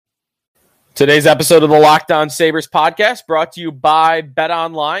Today's episode of the Locked On Sabres podcast brought to you by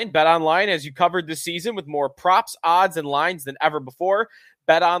BetOnline. BetOnline has you covered this season with more props, odds, and lines than ever before.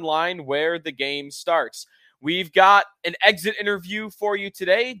 BetOnline, where the game starts. We've got an exit interview for you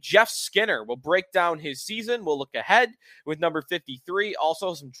today. Jeff Skinner will break down his season. We'll look ahead with number 53.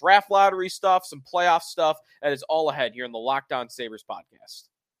 Also some draft lottery stuff, some playoff stuff. That is all ahead here in the Locked On Sabres podcast.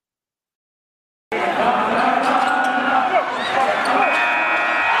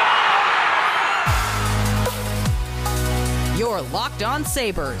 Your Locked On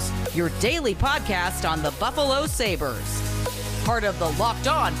Sabres, your daily podcast on the Buffalo Sabres. Part of the Locked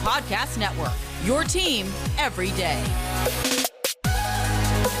On Podcast Network, your team every day.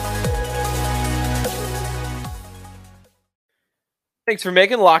 Thanks for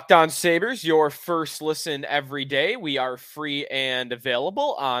making Locked On Sabres your first listen every day. We are free and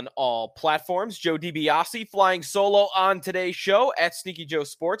available on all platforms. Joe DiBiase flying solo on today's show at Sneaky Joe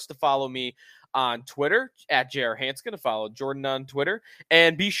Sports to follow me on Twitter, at JR Hanskin, to follow Jordan on Twitter.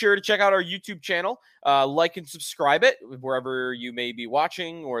 And be sure to check out our YouTube channel. Like and subscribe it wherever you may be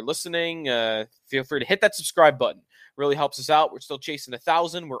watching or listening. Feel free to hit that subscribe button. Really helps us out. We're still chasing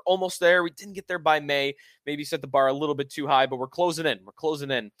 1,000. We're almost there. We didn't get there by May. Maybe set the bar a little bit too high, but we're closing in. We're closing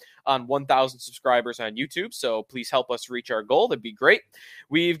in on 1,000 subscribers on YouTube. So please help us reach our goal. That'd be great.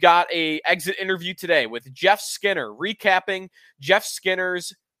 We've got a exit interview today with Jeff Skinner, recapping Jeff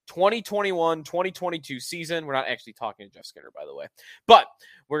Skinner's 2021-2022 season. We're not actually talking to Jeff Skinner, by the way, but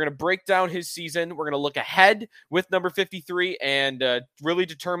we're going to break down his season. We're going to look ahead with number 53 and really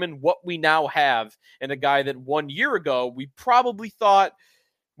determine what we now have in a guy that 1 year ago we probably thought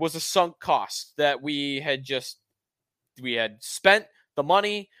was a sunk cost, that we had spent the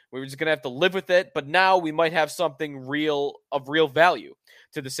money. We were just going to have to live with it. But now we might have something of real value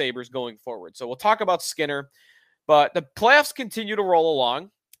to the Sabres going forward. So we'll talk about Skinner, but the playoffs continue to roll along.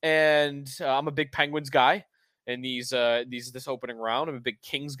 And I'm a big Penguins guy in this opening round. I'm a big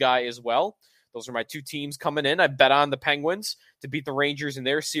Kings guy as well. Those are my two teams coming in. I bet on the Penguins to beat the Rangers in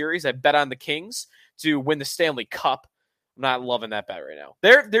their series. I bet on the Kings to win the Stanley Cup. I'm not loving that bet right now.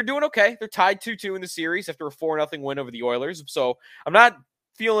 They're doing okay. They're tied 2-2 in the series after a 4-0 win over the Oilers. So I'm not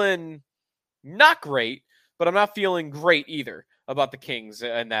feeling not great, but I'm not feeling great either about the Kings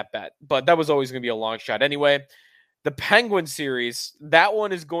and that bet. But that was always going to be a long shot anyway. The Penguin series, that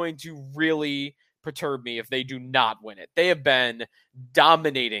one is going to really perturb me if they do not win it. They have been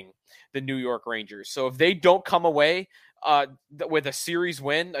dominating the New York Rangers. So if they don't come away with a series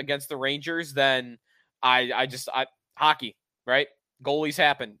win against the Rangers, then hockey, right? Goalies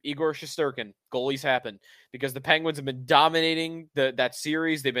happen. Igor Shesterkin, goalies happen. Because the Penguins have been dominating that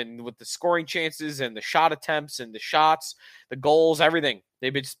series. They've been with the scoring chances and the shot attempts and the shots, the goals, everything.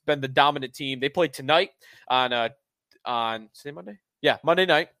 They've been the dominant team. They play tonight on Monday? Yeah, Monday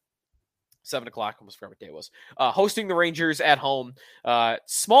night, 7 o'clock. Almost forgot what day it was. Hosting the Rangers at home.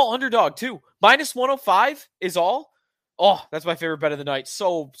 Small underdog, too. Minus 105 is all. Oh, that's my favorite bet of the night.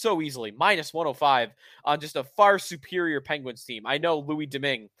 So easily. Minus 105 on just a far superior Penguins team. I know Louis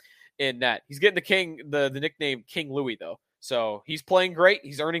Domingue in net. He's getting the nickname King Louis, though. So he's playing great.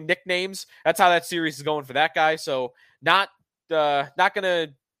 He's earning nicknames. That's how that series is going for that guy. So not going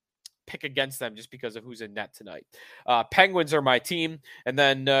to pick against them just because of who's in net tonight. Penguins are my team. And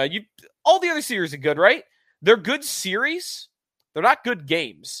then all the other series are good, right? They're good series. They're not good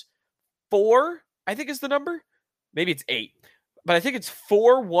games. 4, I think is the number. Maybe it's 8. But I think it's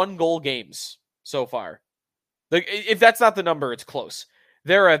 4 1-goal games so far. Like, if that's not the number, it's close.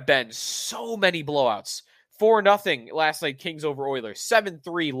 There have been so many blowouts. 4-0 last night, Kings over Oilers.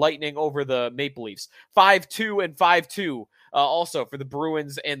 7-3 Lightning over the Maple Leafs. 5-2 and 5-2 also for the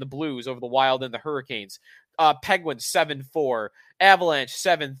Bruins and the Blues over the Wild and the Hurricanes. Penguins 7-4. Avalanche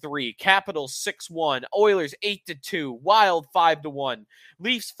 7-3. Capitals 6-1. Oilers 8-2. Wild 5-1.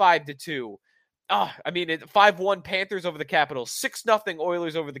 Leafs 5-2. 5-1 Panthers over the Capitals, 6-0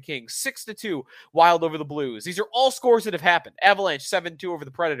 Oilers over the Kings, 6-2 Wild over the Blues. These are all scores that have happened. Avalanche 7-2 over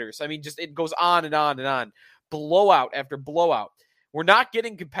the Predators. I mean, just it goes on and on and on. Blowout after blowout. We're not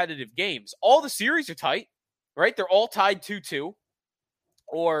getting competitive games. All the series are tight, right? They're all tied 2-2.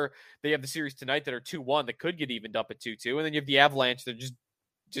 Or they have the series tonight that are 2-1 that could get evened up at 2-2. And then you have the Avalanche that are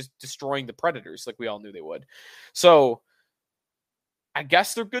just destroying the Predators like we all knew they would. So I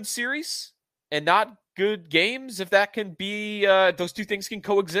guess they're good series and not good games. If that can be, those two things can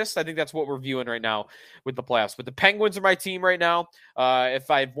coexist, I think that's what we're viewing right now with the playoffs. But the Penguins are my team right now. If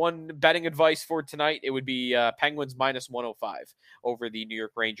I have one betting advice for tonight, it would be Penguins minus 105 over the New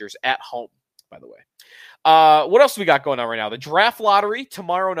York Rangers at home. by the way. What else we got going on right now? The draft lottery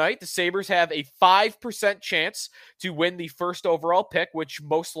tomorrow night. The Sabres have a 5% chance to win the first overall pick, which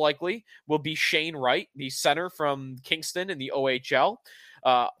most likely will be Shane Wright, the center from Kingston in the OHL.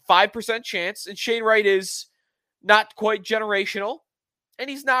 5% chance, and Shane Wright is not quite generational, and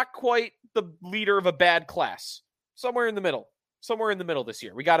he's not quite the leader of a bad class. Somewhere in the middle this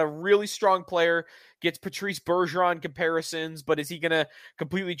year. We got a really strong player, gets Patrice Bergeron comparisons, but is he going to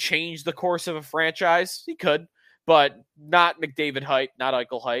completely change the course of a franchise? He could, but not McDavid height, not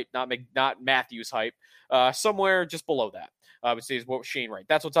Eichel height, not Matthews height. Somewhere just below that, I would say, is what Shane Wright.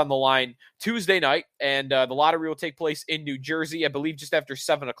 That's what's on the line Tuesday night, and the lottery will take place in New Jersey, I believe just after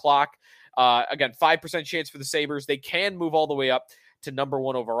 7 o'clock. Again, 5% chance for the Sabres. They can move all the way up to number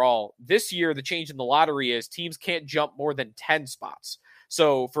 1 overall. This year, the change in the lottery is teams can't jump more than 10 spots.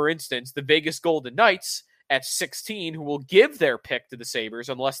 So, for instance, the Vegas Golden Knights at 16, who will give their pick to the Sabres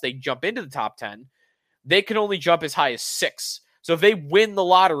unless they jump into the top 10, they can only jump as high as 6. So if they win the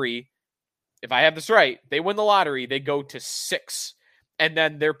lottery, if I have this right, they win the lottery, they go to 6. And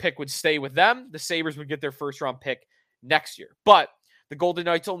then their pick would stay with them. The Sabres would get their first-round pick next year. But the Golden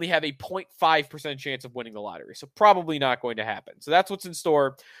Knights only have a 0.5% chance of winning the lottery, so probably not going to happen. So that's what's in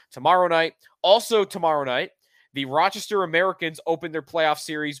store tomorrow night. Also tomorrow night, the Rochester Americans open their playoff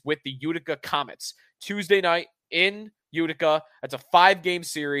series with the Utica Comets. Tuesday night in Utica. That's a 5-game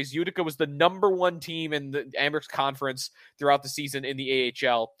series. Utica was the number 1 team in the Amherst Conference throughout the season in the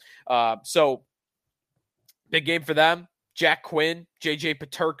AHL. So big game for them. Jack Quinn, JJ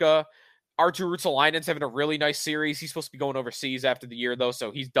Peterka, Artur Ruotsalainen's having a really nice series. He's supposed to be going overseas after the year, though,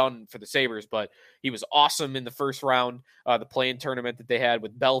 so he's done for the Sabres, but he was awesome in the first round, the play-in tournament that they had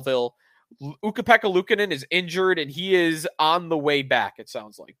with Belleville. Ukko-Pekka Luukkonen is injured, and he is on the way back, it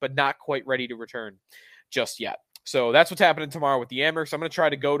sounds like, but not quite ready to return just yet. So that's what's happening tomorrow with the Amherst. I'm going to try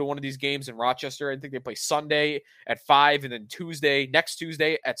to go to one of these games in Rochester. I think they play Sunday at 5 and then next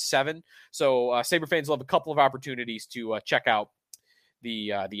Tuesday at 7. So Sabre fans will have a couple of opportunities to check out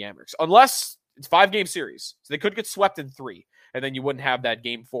the Amherst, unless it's 5-game series. So they could get swept in 3, and then you wouldn't have that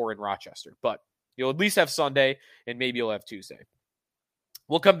game 4 in Rochester. But you'll at least have Sunday, and maybe you'll have Tuesday.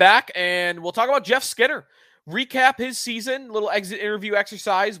 We'll come back, and we'll talk about Jeff Skinner. Recap his season, little exit interview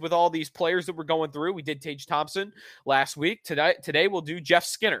exercise with all these players that we're going through. We did Tage Thompson last week. Today we'll do Jeff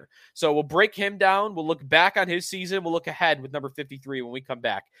Skinner. So we'll break him down. We'll look back on his season. We'll look ahead with number 53 when we come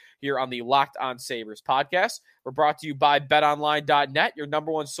back here on the Locked On Sabres podcast. We're brought to you by BetOnline.net, your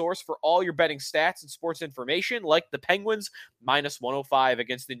number 1 source for all your betting stats and sports information, like the Penguins -105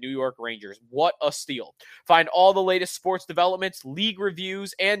 against the New York Rangers. What a steal. Find all the latest sports developments, league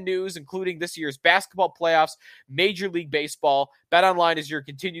reviews, and news, including this year's basketball playoffs, Major League Baseball. BetOnline is your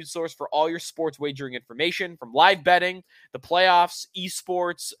continued source for all your sports wagering information, from live betting, the playoffs,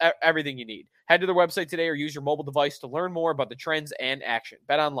 esports, everything you need. Head to their website today or use your mobile device to learn more about the trends and action.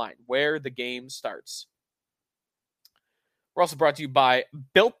 BetOnline, where the game starts. We're also brought to you by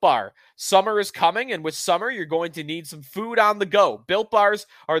Built Bar. Summer is coming, and with summer, you're going to need some food on the go. Built Bars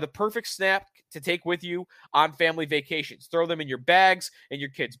are the perfect snack to take with you on family vacations. Throw them in your bags and your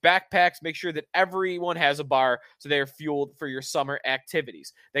kids' backpacks. Make sure that everyone has a bar so they are fueled for your summer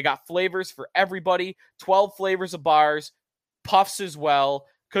activities. They got flavors for everybody, 12 flavors of bars, puffs as well,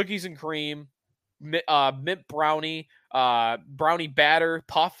 cookies and cream, mint brownie, brownie batter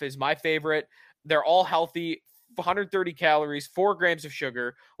puff is my favorite. They're all healthy. 130 calories, 4 grams of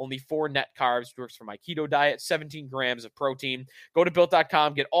sugar, only 4 net carbs. Works for my keto diet, 17 grams of protein. Go to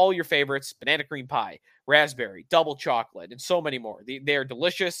Built.com, get all your favorites, banana cream pie, raspberry, double chocolate, and so many more. They are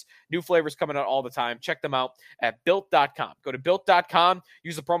delicious. New flavors coming out all the time. Check them out at Built.com. Go to Built.com,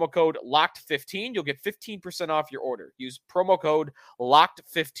 use the promo code LOCKED15. You'll get 15% off your order. Use promo code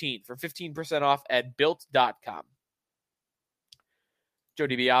LOCKED15 for 15% off at Built.com. Joe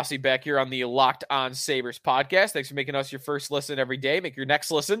DiBiase back here on the Locked On Sabres podcast. Thanks for making us your first listen every day. Make your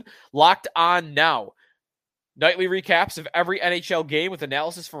next listen Locked On Now. Nightly recaps of every NHL game with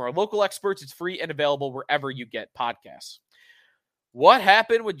analysis from our local experts. It's free and available wherever you get podcasts. What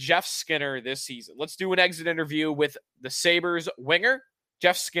happened with Jeff Skinner this season? Let's do an exit interview with the Sabres winger,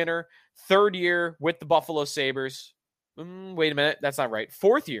 Jeff Skinner, 3rd year with the Buffalo Sabres. Wait a minute. That's not right.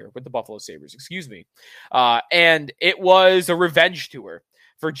 4th year with the Buffalo Sabres. Excuse me. And it was a revenge tour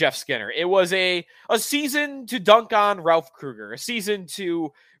for Jeff Skinner. It was a season to dunk on Ralph Krueger, a season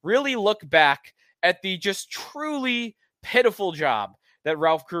to really look back at the just truly pitiful job that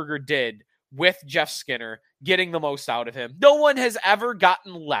Ralph Krueger did with Jeff Skinner, getting the most out of him. No one has ever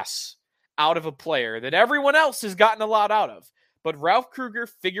gotten less out of a player than everyone else has gotten a lot out of. But Ralph Krueger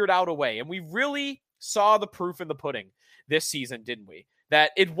figured out a way, and we really saw the proof in the pudding this season, didn't we?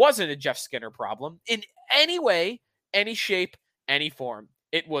 that it wasn't a Jeff Skinner problem in any way, any shape, any form.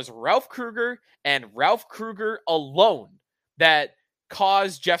 It was Ralph Krueger and Ralph Krueger alone that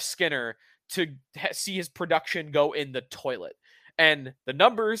caused Jeff Skinner to see his production go in the toilet. And the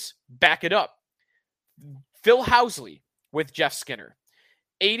numbers back it up. Phil Housley with Jeff Skinner.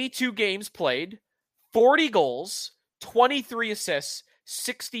 82 games played, 40 goals, 23 assists,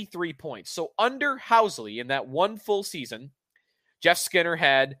 63 points. So under Housley in that one full season, Jeff Skinner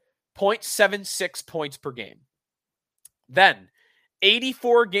had 0.76 points per game. Then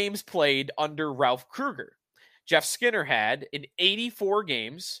 84 games played under Ralph Krueger. Jeff Skinner had in 84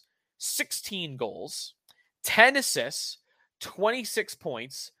 games, 16 goals, 10 assists, 26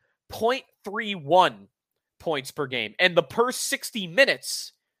 points, 0.31 points per game. And the per 60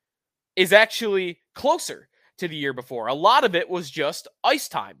 minutes is actually closer to the year before. A lot of it was just ice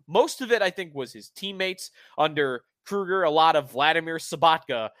time. Most of it, I think, was his teammates under Krueger. A lot of Vladimir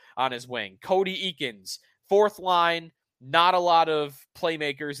Sabatka on his wing. Cody Eakins, fourth line, not a lot of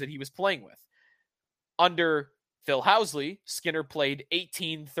playmakers that he was playing with. Under Phil Housley, Skinner played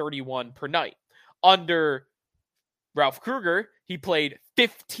 18:31 per night. Under Ralph Krueger, he played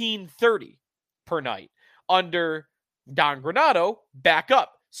 15:30 per night. Under Don Granato, back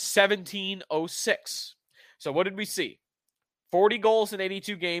up, 17:06. So what did we see? 40 goals in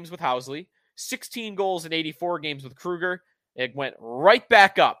 82 games with Housley, 16 goals in 84 games with Krueger. It went right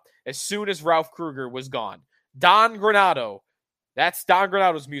back up as soon as Ralph Krueger was gone. Don Granato, that's Don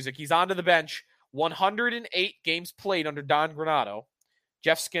Granato's music. He's onto the bench. 108 games played under Don Granato.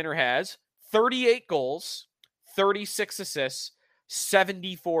 Jeff Skinner has 38 goals, 36 assists,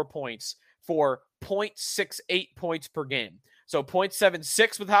 74 points for 0.68 points per game. So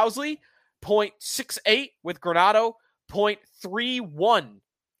 0.76 with Housley, 0.68 with Granato, 0.31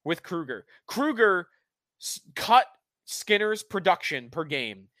 with Krueger. Krueger cut Skinner's production per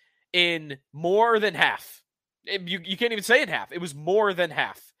game in more than half. You can't even say in half. It was more than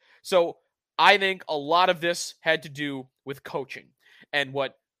half. So I think a lot of this had to do with coaching. And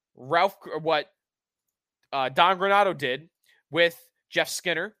what Don Granato did with Jeff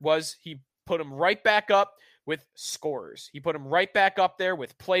Skinner was he put him right back up with scorers. He put him right back up there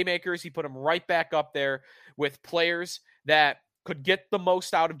with playmakers. He put him right back up there with players that could get the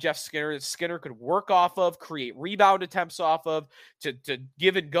most out of Jeff Skinner, that Skinner could work off of, create rebound attempts off of, to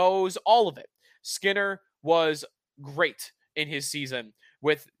give and goes, all of it. Skinner was great in his season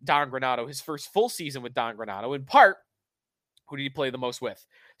with Don Granato, his first full season with Don Granato. In part, who did he play the most with?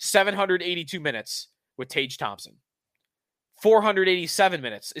 782 minutes with Tage Thompson. 487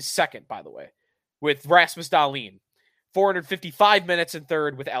 minutes is second, by the way, with Rasmus Dahlin. 455 minutes in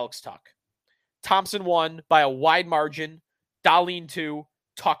third with Alex Tuch. Thompson won by a wide margin. Dahlin 2,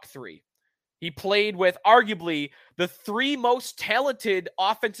 Tuch 3. He played with arguably the three most talented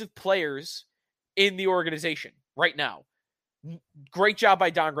offensive players in the organization right now. Great job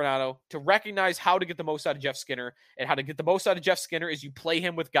by Don Granato to recognize how to get the most out of Jeff Skinner, and how to get the most out of Jeff Skinner is you play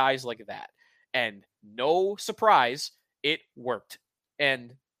him with guys like that. And no surprise, it worked.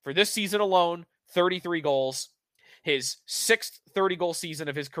 And for this season alone, 33 goals, his sixth 30-goal season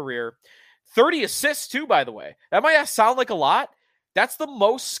of his career. 30 assists too, by the way. That might sound like a lot. That's the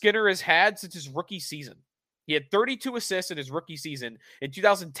most Skinner has had since his rookie season. He had 32 assists in his rookie season in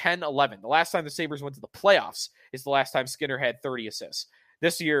 2010-11. The last time the Sabres went to the playoffs is the last time Skinner had 30 assists.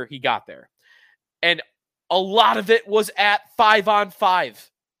 This year, he got there. And a lot of it was at 5-on-5.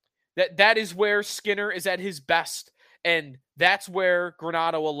 That is where Skinner is at his best. And that's where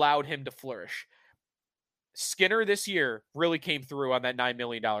Granato allowed him to flourish. Skinner this year really came through on that $9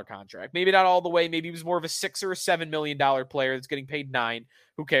 million contract. Maybe not all the way. Maybe he was more of a $6 or $7 million player that's getting paid $9 million.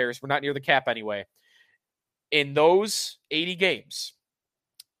 Who cares? We're not near the cap anyway. In those 80 games,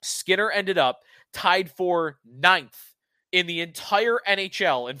 Skinner ended up tied for 9th in the entire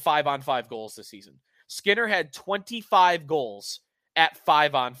NHL in 5-on-5 goals this season. Skinner had 25 goals at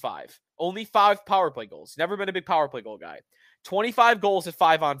 5-on-5. Only 5 power play goals. Never been a big power play goal guy. 25 goals at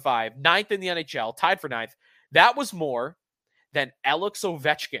 5-on-5, 9th in the NHL, tied for 9th. That was more than Alex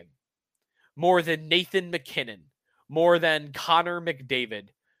Ovechkin, more than Nathan MacKinnon, more than Connor McDavid,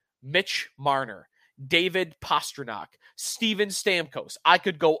 Mitch Marner, David Pastrnak, Steven Stamkos. I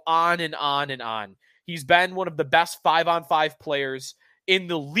could go on and on and on. He's been one of the best 5-on-5 players in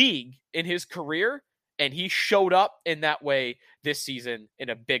the league in his career, and he showed up in that way this season in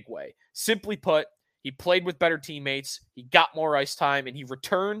a big way. Simply put, he played with better teammates, he got more ice time, and he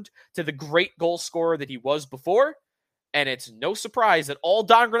returned to the great goal scorer that he was before. And it's no surprise that all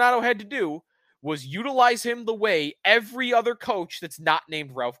Don Granato had to do was utilize him the way every other coach that's not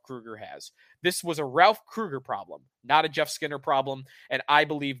named Ralph Krueger has. This was a Ralph Krueger problem, not a Jeff Skinner problem, and I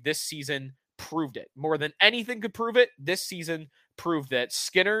believe this season proved it. More than anything could prove it, this season proved that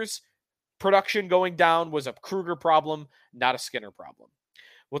Skinner's production going down was a Krueger problem, not a Skinner problem.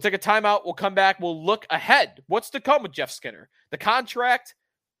 We'll take a timeout. We'll come back. We'll look ahead. What's to come with Jeff Skinner? The contract,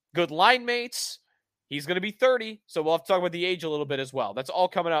 good line mates. He's going to be 30, so we'll have to talk about the age a little bit as well. That's all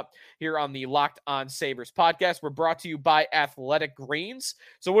coming up here on the Locked On Sabres podcast. We're brought to you by Athletic Greens.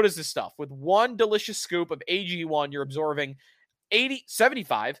 So what is this stuff? With one delicious scoop of AG1, you're absorbing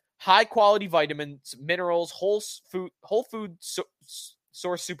 75 high-quality vitamins, minerals, whole food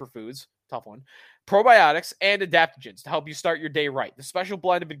source superfoods, tough one, probiotics, and adaptogens to help you start your day right. The special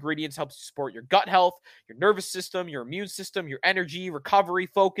blend of ingredients helps you support your gut health, your nervous system, your immune system, your energy, recovery,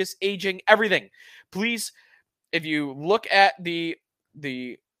 focus, aging, everything. Please, if you look at the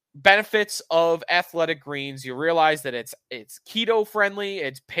benefits of Athletic Greens, you realize that it's keto friendly,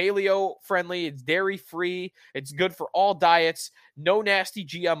 it's paleo friendly, it's dairy free, it's good for all diets, no nasty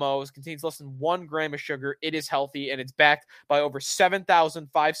GMOs, contains less than 1 gram of sugar. It is healthy, and it's backed by over 7,000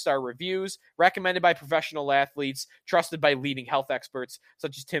 5-star reviews, recommended by professional athletes, trusted by leading health experts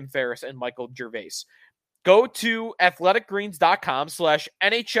such as Tim Ferriss and Michael Gervais. Go to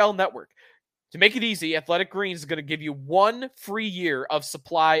athleticgreens.com/NHL network. To make it easy, Athletic Greens is going to give you 1 free year of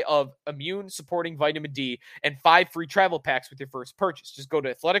supply of immune-supporting vitamin D and 5 free travel packs with your first purchase. Just go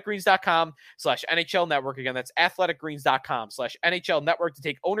to athleticgreens.com/NHL network. Again, that's athleticgreens.com/NHL network to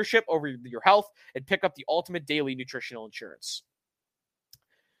take ownership over your health and pick up the ultimate daily nutritional insurance.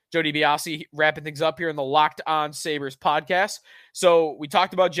 Joe DiBiase wrapping things up here in the Locked On Sabres podcast. So we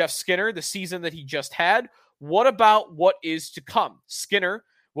talked about Jeff Skinner, the season that he just had. What about what is to come? Skinner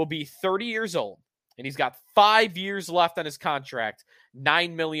will be 30 years old, and he's got 5 years left on his contract,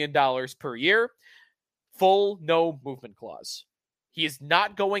 $9 million per year, full no movement clause. He is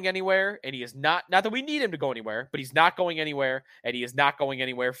not going anywhere, and he is not that we need him to go anywhere, but he's not going anywhere, and he is not going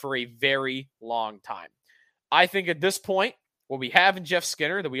anywhere for a very long time. I think at this point, what we have in Jeff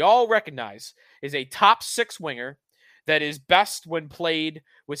Skinner that we all recognize is a top 6 winger that is best when played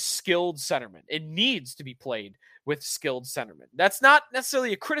with skilled centermen. It needs to be played with skilled centermen. That's not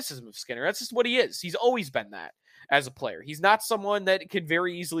necessarily a criticism of Skinner. That's just what he is. He's always been that as a player. He's not someone that can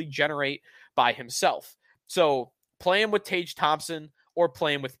very easily generate by himself. So play him with Tage Thompson or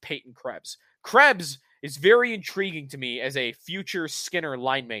play him with Peyton Krebs. Krebs is very intriguing to me as a future Skinner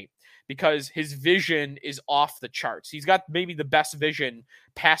line mate because his vision is off the charts. He's got maybe the best vision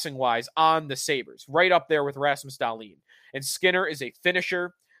passing-wise on the Sabres, right up there with Rasmus Dahlin. And Skinner is a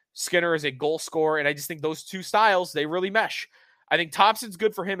finisher. Skinner is a goal scorer, and I just think those two styles, they really mesh. I think Thompson's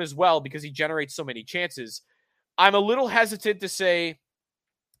good for him as well because he generates so many chances. I'm a little hesitant to say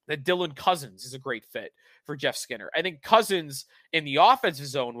that Dylan Cousins is a great fit for Jeff Skinner. I think Cousins in the offensive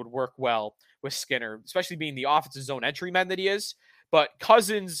zone would work well with Skinner, especially being the offensive zone entry man that he is. But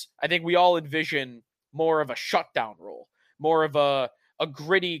Cousins, I think we all envision more of a shutdown role, more of a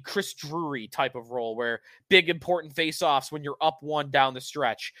gritty Chris Drury type of role where big important faceoffs when you're up 1 down the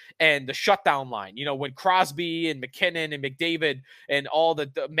stretch and the shutdown line, you know, when Crosby and McKinnon and McDavid and all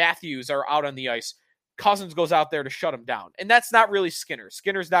the Matthews are out on the ice, Cousins goes out there to shut him down. And that's not really Skinner.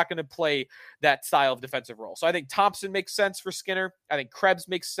 Skinner's not going to play that style of defensive role. So I think Thompson makes sense for Skinner. I think Krebs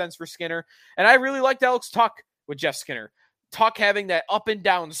makes sense for Skinner. And I really liked Alex Tuch with Jeff Skinner. Tuch having that up and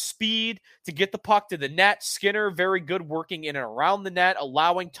down speed to get the puck to the net. Skinner, very good working in and around the net,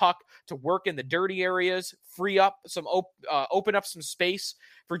 allowing Tuch to work in the dirty areas, free up some, open up some space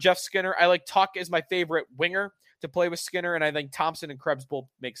for Jeff Skinner. I like Tuch as my favorite winger to play with Skinner, and I think Thompson and Krebs both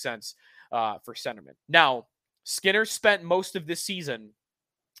make sense for centerman. Now, Skinner spent most of this season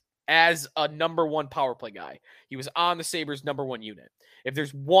as a number 1 power play guy. He was on the Sabres' number 1 unit. If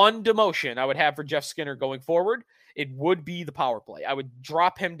there's one demotion I would have for Jeff Skinner going forward, it would be the power play. I would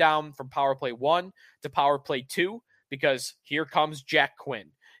drop him down from power play 1 to power play 2 because here comes Jack Quinn.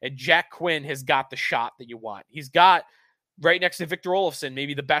 And Jack Quinn has got the shot that you want. He's got, right next to Victor Olofsson,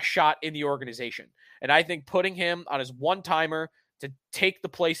 maybe the best shot in the organization. And I think putting him on his one-timer to take the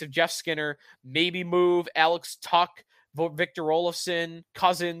place of Jeff Skinner, maybe move Alex Tuch, Victor Olofsson,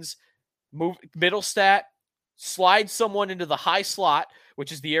 Cousins, move Middlestat, slide someone into the high slot,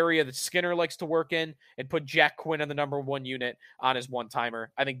 which is the area that Skinner likes to work in, and put Jack Quinn on the number 1 unit on his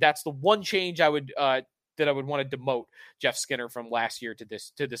one-timer. I think that's the one change I would that I would want to demote Jeff Skinner from last year to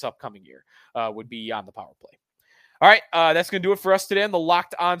this upcoming year would be on the power play. All right, that's going to do it for us today on the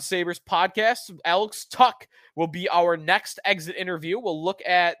Locked On Sabres podcast. Alex Tuch will be our next exit interview. We'll look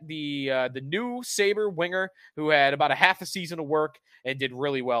at the new Sabre winger who had about a half a season of work and did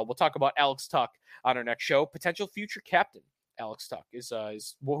really well. We'll talk about Alex Tuch on our next show. Potential future captain Alex Tuch is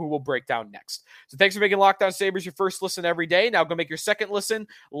who we'll break down next. So thanks for making Locked On Sabres your first listen every day. Now go make your second listen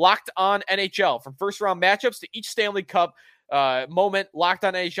Locked On NHL. From first round matchups to each Stanley Cup moment, Locked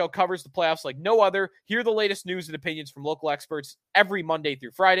On NHL covers the playoffs like no other. Hear the latest news and opinions from local experts every Monday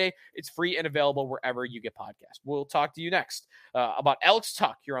through Friday. It's free and available wherever you get podcasts. We'll talk to you next about Alex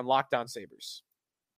Tuch here on Locked On Sabres.